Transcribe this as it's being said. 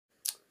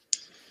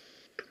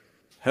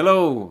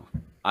Hello,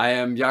 I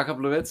am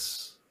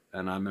Lawaetz,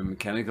 and I'm a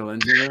mechanical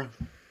engineer.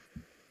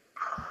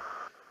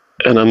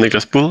 And I'm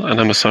Niklas Buhl, and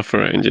I'm a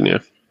software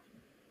engineer.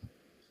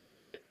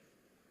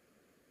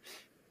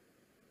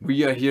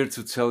 We are here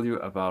to tell you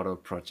about our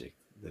project,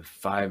 the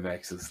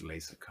 5-axis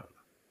laser cutter.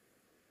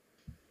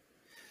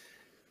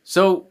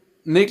 So,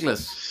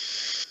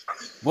 Niklas,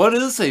 what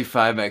is a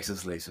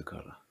 5-axis laser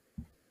cutter?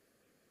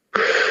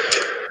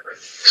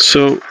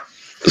 So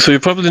you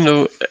probably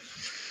know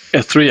a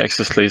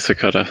 3-axis laser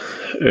cutter.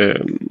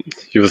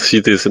 You will see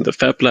this in the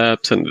fab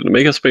labs and in the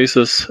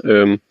makerspaces,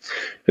 and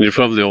you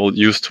probably all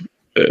used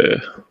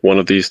one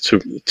of these to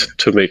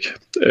make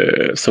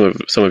some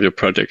of your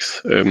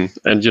projects. And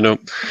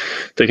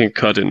they can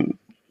cut in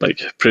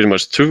like pretty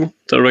much two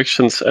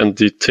directions, and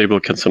the table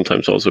can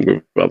sometimes also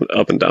move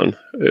up and down,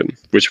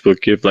 which will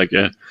give like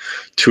a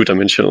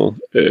two-dimensional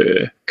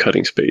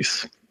cutting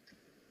space.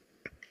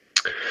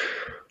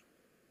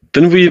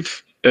 Then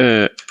we've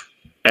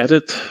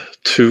added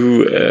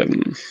two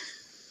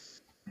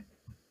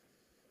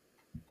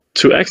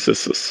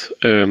axes.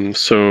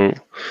 So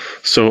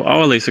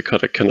our laser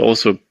cutter can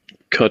also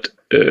cut,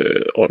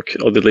 or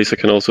the laser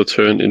can also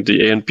turn in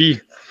the A and B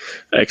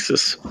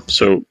axis.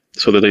 So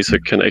the laser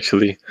can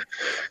actually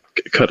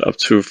cut up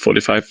to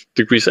 45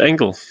 degrees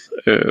angle,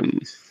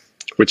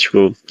 which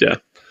will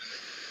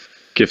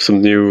give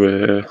some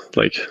new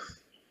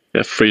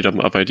freedom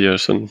of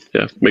ideas and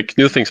make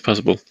new things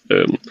possible.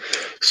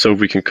 So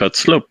we can cut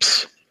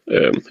slopes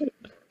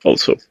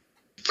also.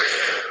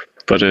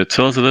 But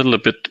tell us a little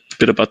bit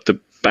about the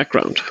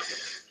background.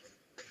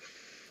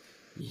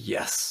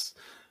 Yes,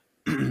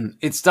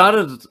 it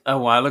started a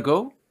while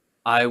ago.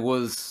 I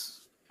was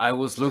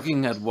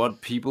looking at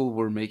what people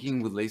were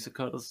making with laser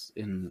cutters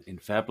in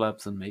fab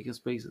labs and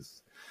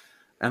makerspaces,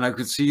 and I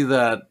could see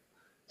that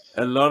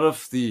a lot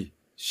of the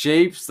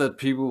shapes that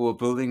people were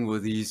building were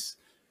these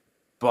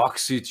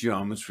boxy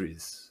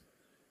geometries.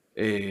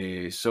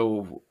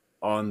 So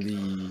on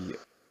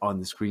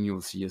the screen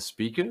you'll see a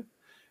speaker,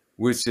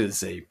 which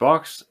is a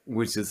box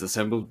which is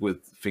assembled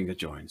with finger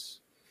joints,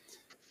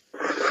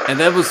 and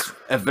that was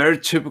a very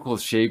typical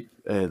shape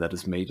that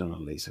is made on a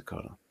laser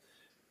cutter.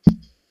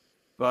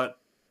 But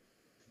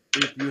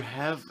if you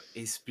have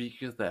a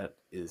speaker that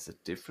is a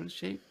different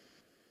shape,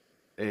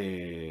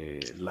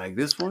 like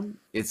this one,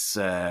 it's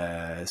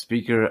a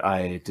speaker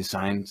I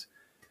designed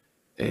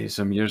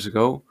some years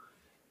ago,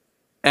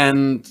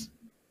 and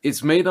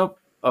it's made up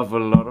of a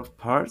lot of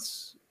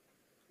parts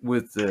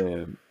with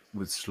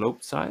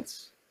sloped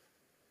sides,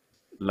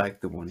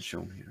 like the one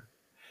shown here.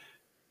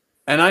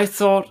 And I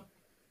thought,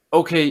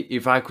 okay,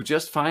 if I could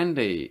just find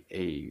a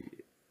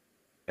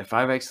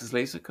 5-axis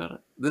laser cutter,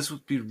 this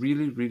would be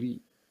really, really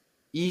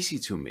easy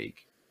to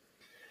make.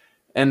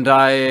 And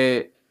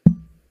I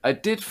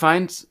did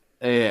find some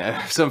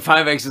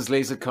 5-axis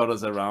laser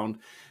cutters around,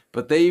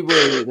 but they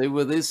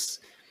were this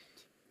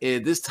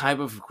type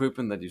of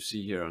equipment that you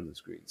see here on the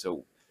screen.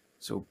 So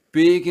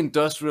big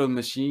industrial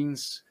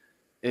machines,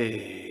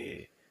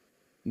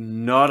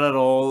 not at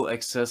all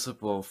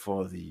accessible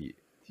for the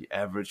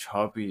average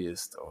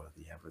hobbyist or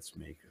the average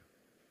maker.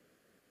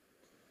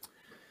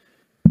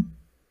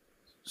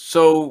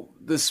 So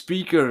the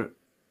speaker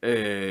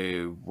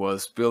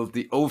was built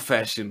the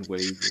old-fashioned way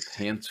with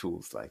hand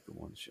tools like the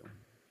one shown.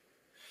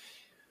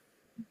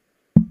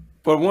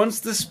 But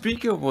once the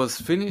speaker was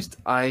finished,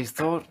 I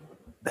thought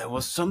there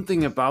was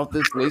something about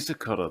this laser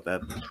cutter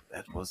that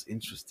was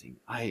interesting.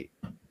 I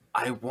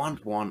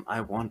want one.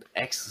 I want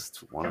access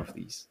to one of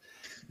these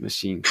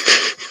machines.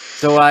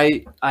 So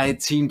I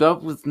teamed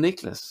up with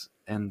Niklas,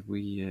 and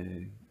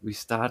we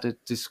started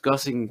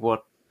discussing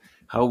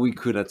how we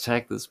could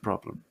attack this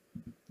problem.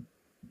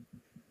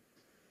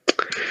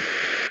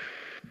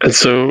 And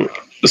so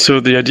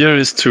the idea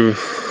is to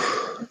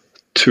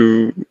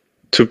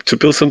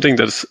build something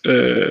that's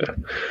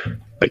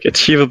like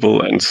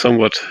achievable and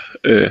somewhat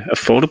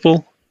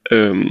affordable,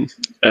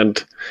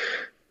 and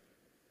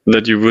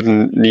that you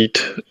wouldn't need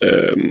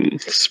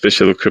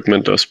special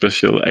equipment or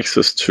special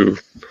access to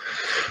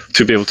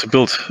be able to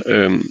build.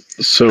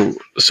 So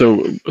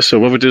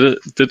what we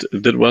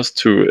did was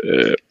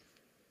to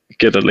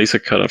get a laser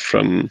cutter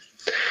from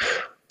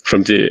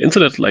the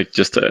internet, like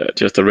just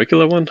a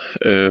regular one,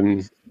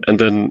 and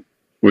then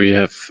we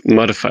have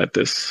modified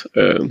this.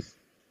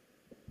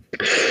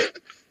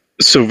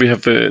 So we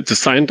have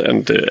designed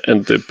and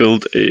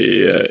built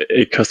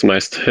a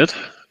customized head,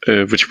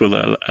 which will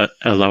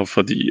allow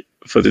for the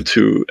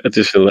two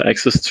additional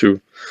access to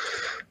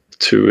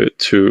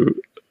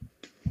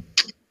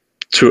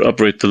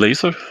operate the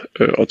laser,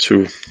 or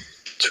to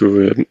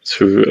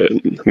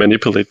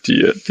manipulate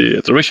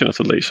the direction of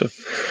the laser.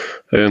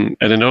 And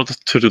in order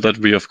to do that,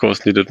 we of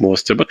course needed more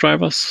stepper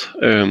drivers.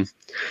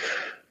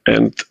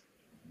 And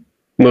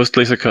most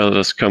laser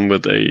cutters come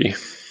with a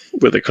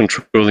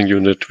controlling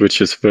unit,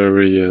 which is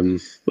very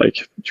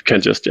like you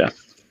can't just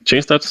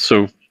change that.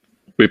 So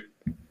we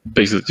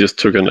basically just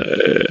took an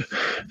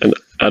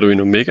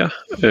Arduino Mega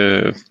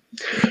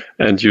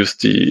and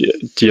used the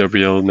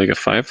DRBL Mega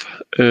 5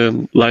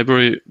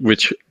 library,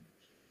 which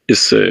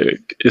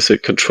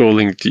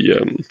controlling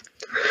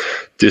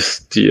the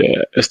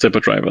stepper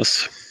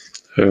drivers,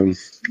 and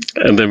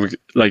then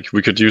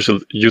we could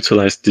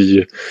utilize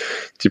the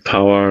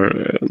power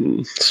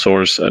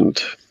source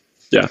and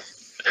the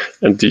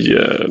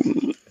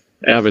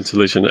air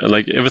ventilation, and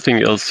like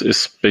everything else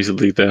is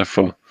basically there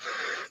for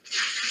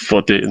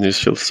the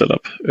initial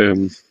setup.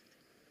 And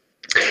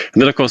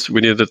then of course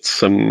we needed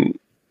some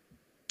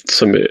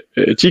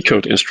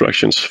G-code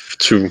instructions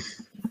to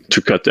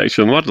cut the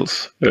actual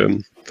models,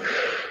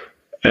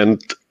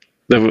 and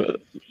there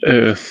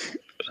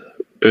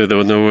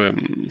were no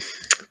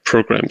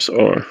programs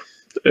or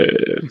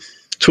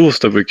tools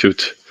that we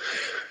could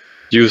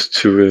use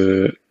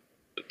to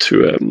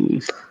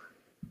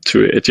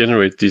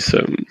generate these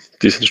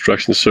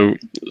instructions. So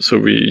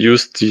we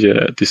used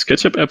the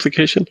SketchUp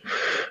application,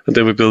 and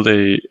then we built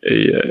a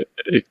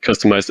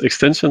customized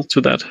extension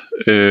to that,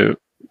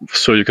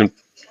 so you can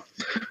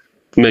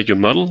make your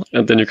model,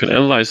 and then you can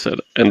analyze it,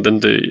 and then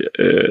the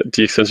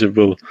extension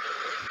will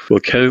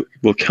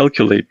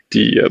calculate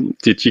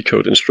the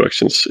G-code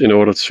instructions in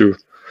order to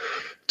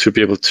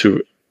be able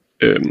to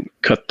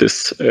cut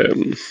this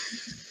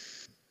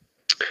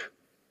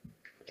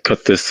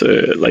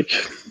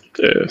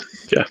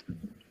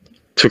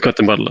to cut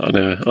the model on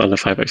a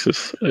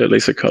 5-axis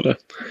laser cutter.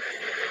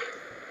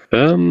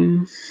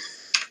 And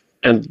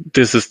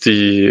this is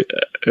the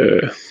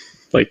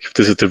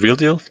real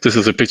deal. This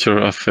is a picture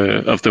of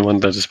the one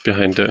that is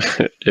behind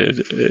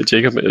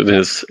Jacob in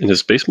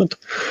his basement.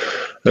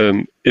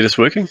 It is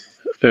working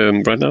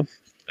right now,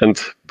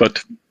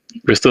 but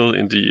we're still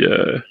in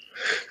the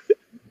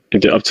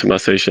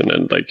optimization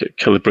and like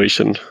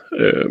calibration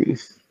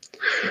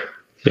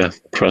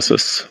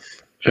process.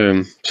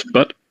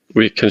 But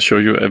we can show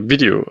you a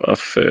video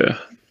of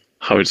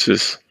how it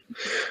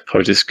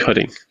is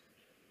cutting.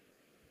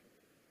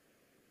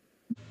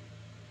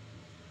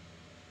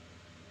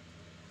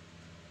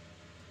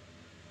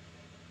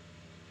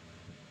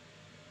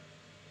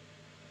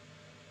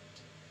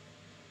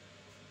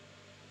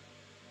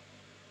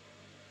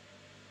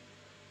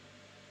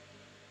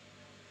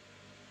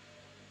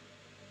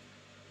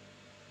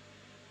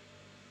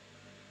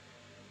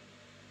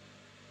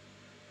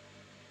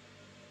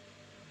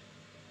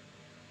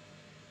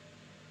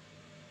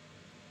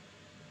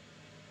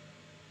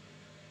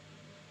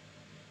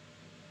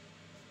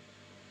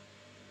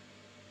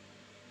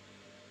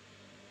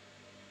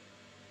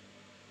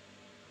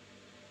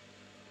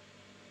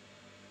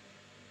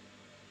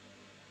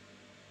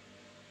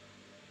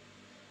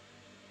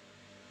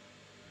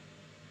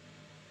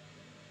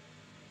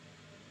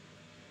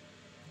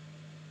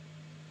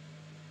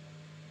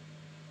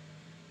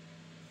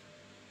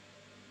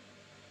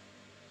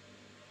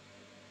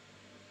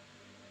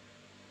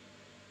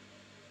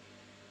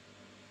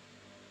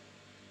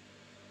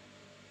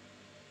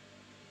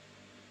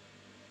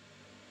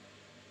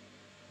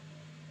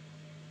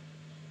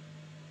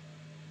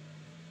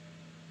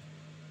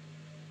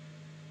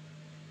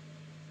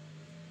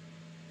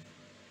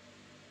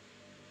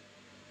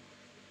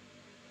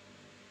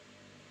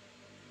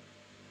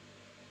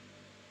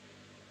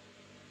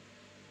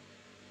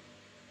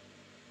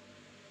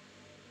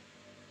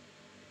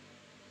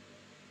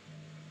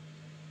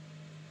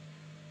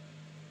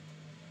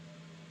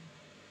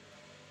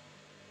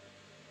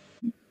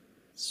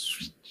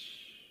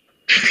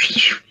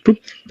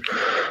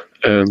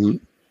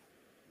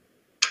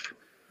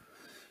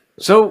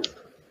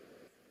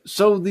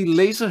 So the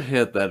laser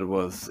head that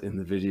was in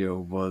the video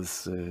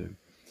was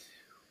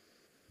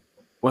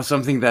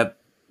something that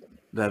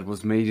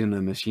was made in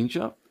a machine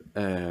shop.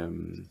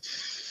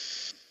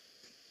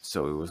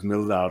 So it was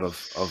milled out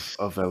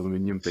of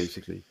aluminium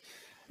basically,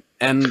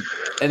 and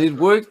it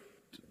worked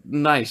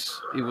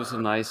nice. It was a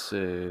nice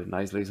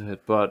laser head,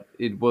 but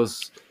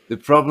the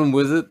problem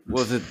with it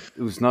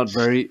was not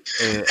very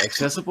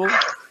accessible,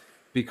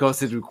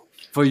 because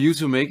for you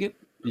to make it,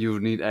 you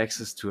would need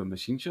access to a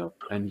machine shop,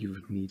 and you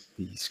would need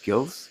the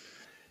skills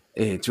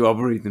to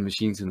operate the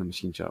machines in the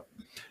machine shop.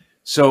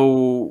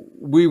 So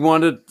we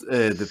wanted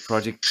the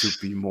project to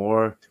be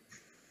more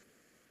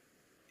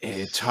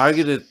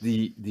targeted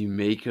the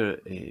maker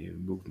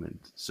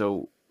movement.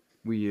 So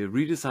we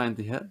redesigned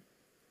the head,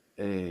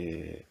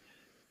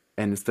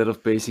 and instead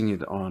of basing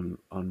it on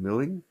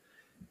milling,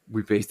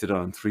 we based it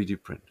on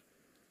 3D print.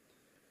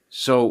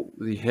 So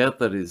the head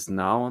that is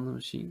now on the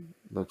machine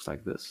looks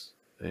like this,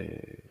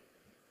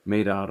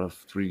 made out of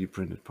 3D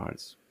printed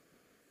parts.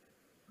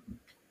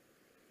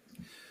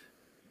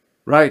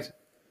 Right.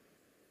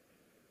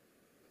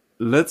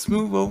 Let's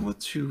move over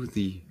to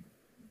the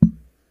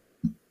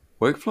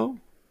workflow.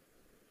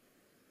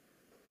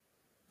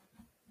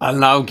 I'll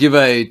now give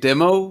a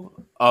demo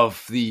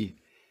of the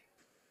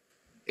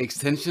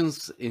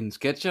extensions in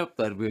SketchUp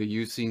that we're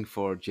using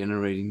for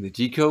generating the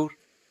G-code.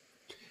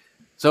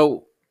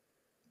 So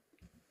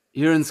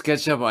here in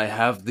SketchUp, I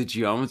have the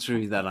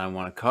geometry that I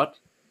want to cut.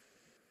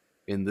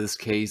 In this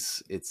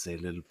case, it's a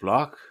little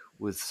block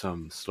with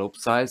some slope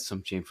sides,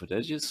 some chamfered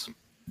edges.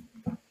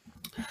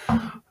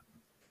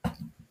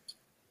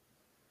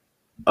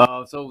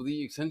 So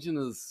the extension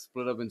is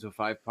split up into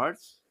 5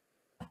 parts.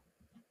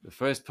 The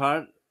first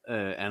part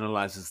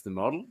analyzes the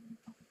model.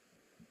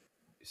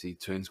 You see,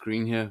 it turns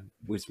green here,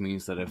 which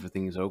means that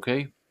everything is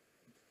okay.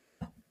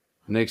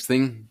 Next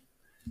thing,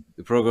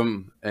 the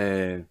program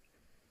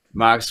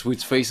marks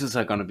which faces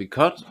are going to be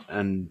cut,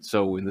 and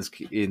so in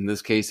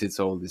this case, it's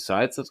all the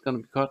sides that's going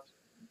to be cut.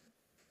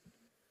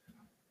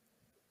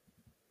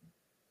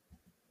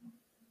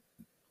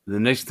 The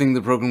next thing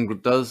the program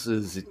does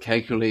is it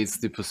calculates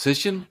the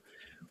position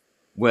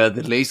where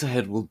the laser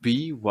head will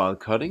be while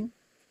cutting.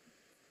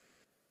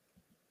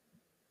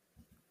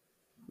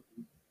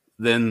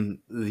 Then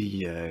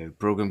the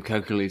program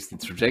calculates the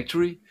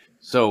trajectory.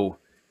 So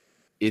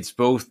it's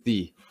both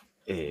the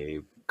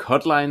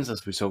cut lines,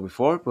 as we saw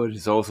before, but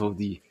it's also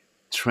the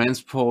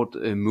transport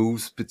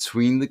moves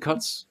between the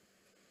cuts.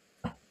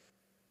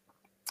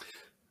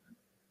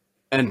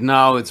 And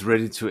now it's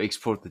ready to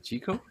export the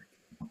G-code.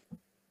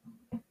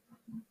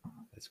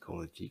 Let's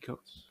call it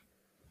G-codes.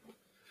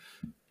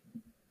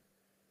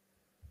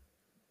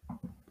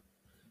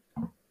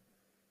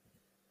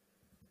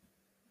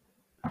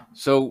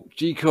 So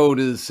G-code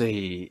is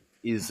a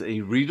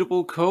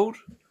readable code,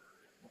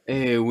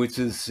 which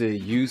is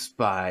used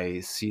by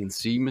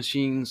CNC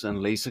machines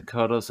and laser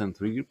cutters and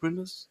 3D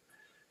printers,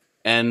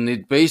 and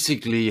it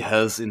basically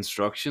has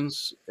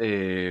instructions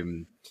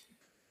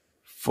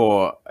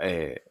for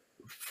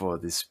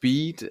the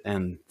speed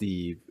and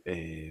the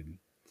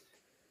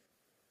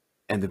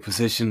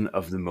position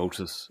of the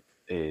motors.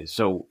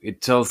 So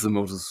it tells the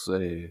motors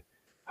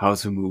how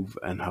to move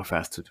and how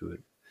fast to do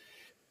it.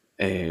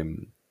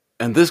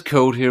 And this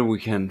code here we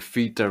can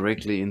feed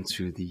directly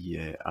into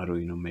the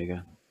Arduino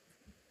Mega,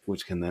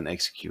 which can then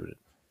execute it.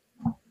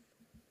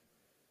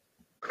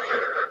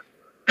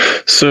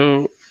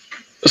 So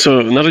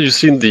now that you've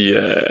seen the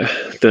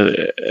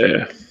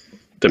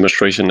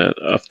demonstration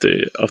of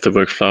the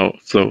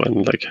workflow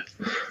and like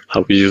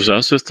how we use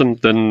our system,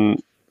 then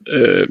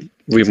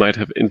we might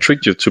have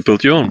intrigued you to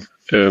build your own.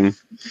 In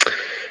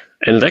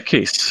that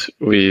case,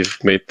 we've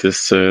made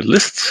this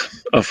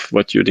list of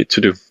what you need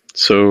to do.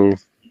 So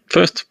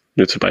first,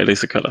 you need to buy a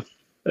laser cutter.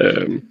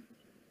 And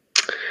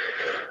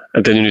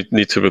then you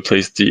need to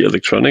replace the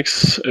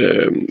electronics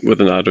with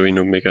an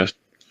Arduino Mega,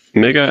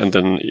 and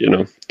then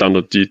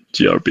download the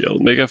GRBL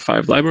Mega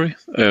 5 library.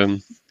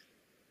 And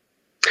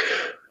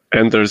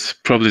there's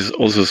probably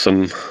also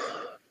some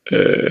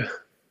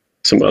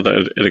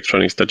other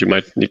electronics that you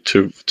might need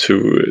to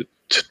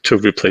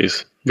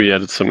replace. We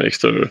added some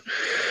extra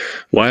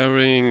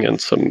wiring and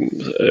some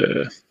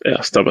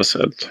stoppers,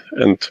 and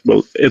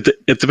well, it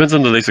depends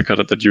on the laser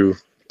cutter that you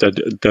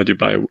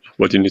buy,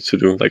 what you need to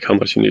do, like how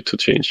much you need to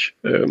change.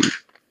 And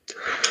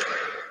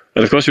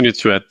of course, you need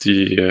to add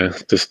the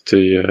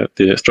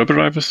strapper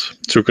drivers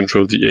to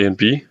control the A and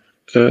B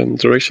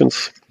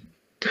directions.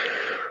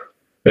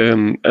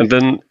 And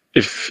then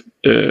if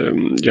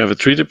you have a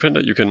 3D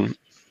printer, you can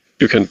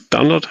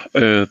download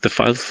the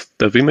files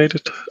that we made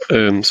it.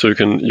 So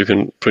you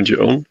can print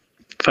your own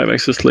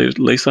 5-axis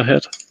laser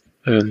head.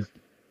 And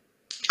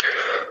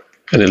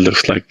it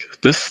looks like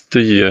this,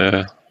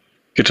 the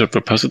GitHub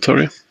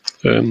repository.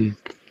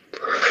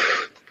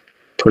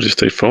 Pretty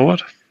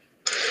straightforward.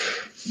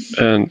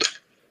 And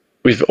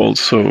we've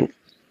also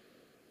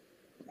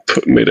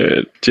made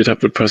a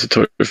GitHub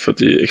repository for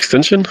the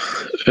extension,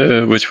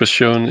 which was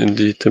shown in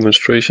the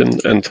demonstration.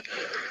 And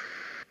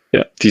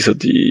yeah, these are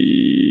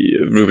the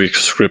Rubik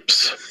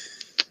scripts.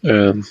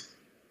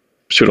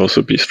 Should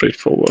also be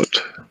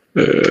straightforward.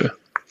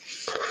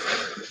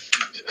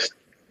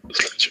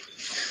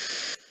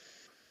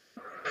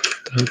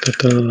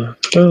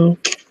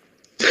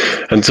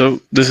 And so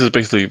this is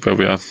basically where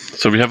we are.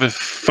 So we have a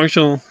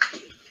functional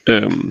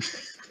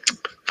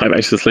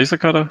 5-axis laser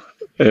cutter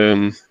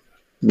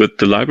with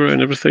the library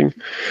and everything.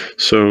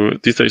 So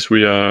these days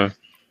we are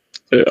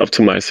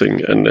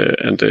optimizing and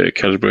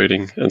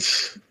calibrating and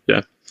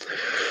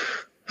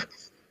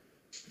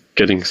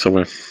getting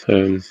somewhere.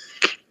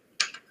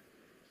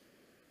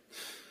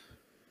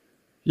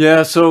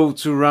 Yeah, so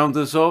to round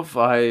this off,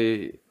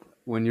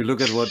 when you look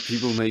at what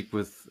people make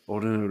with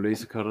ordinary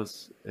laser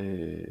cutters,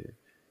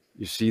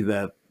 you see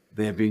that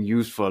they are being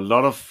used for a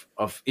lot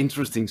of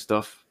interesting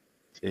stuff.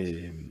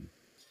 And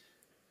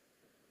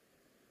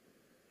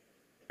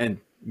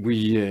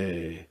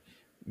we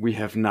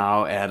have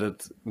now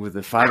added, with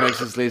the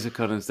 5-axis laser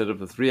cutter instead of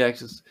the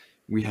 3-axis,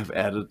 we have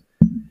added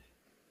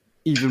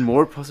even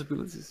more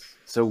possibilities.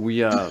 So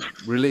we are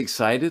really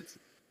excited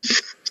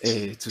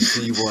to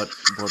see what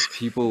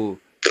people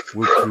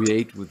will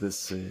create with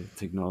this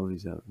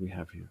technology that we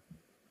have here.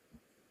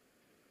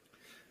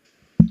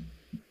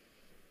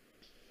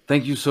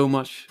 Thank you so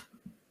much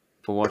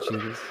for watching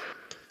this.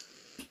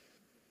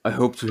 I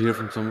hope to hear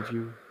from some of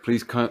you.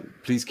 Please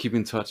keep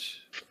in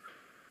touch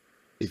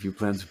if you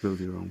plan to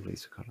build your own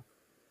laser cutter.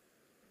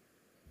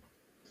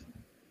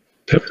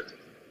 Yep.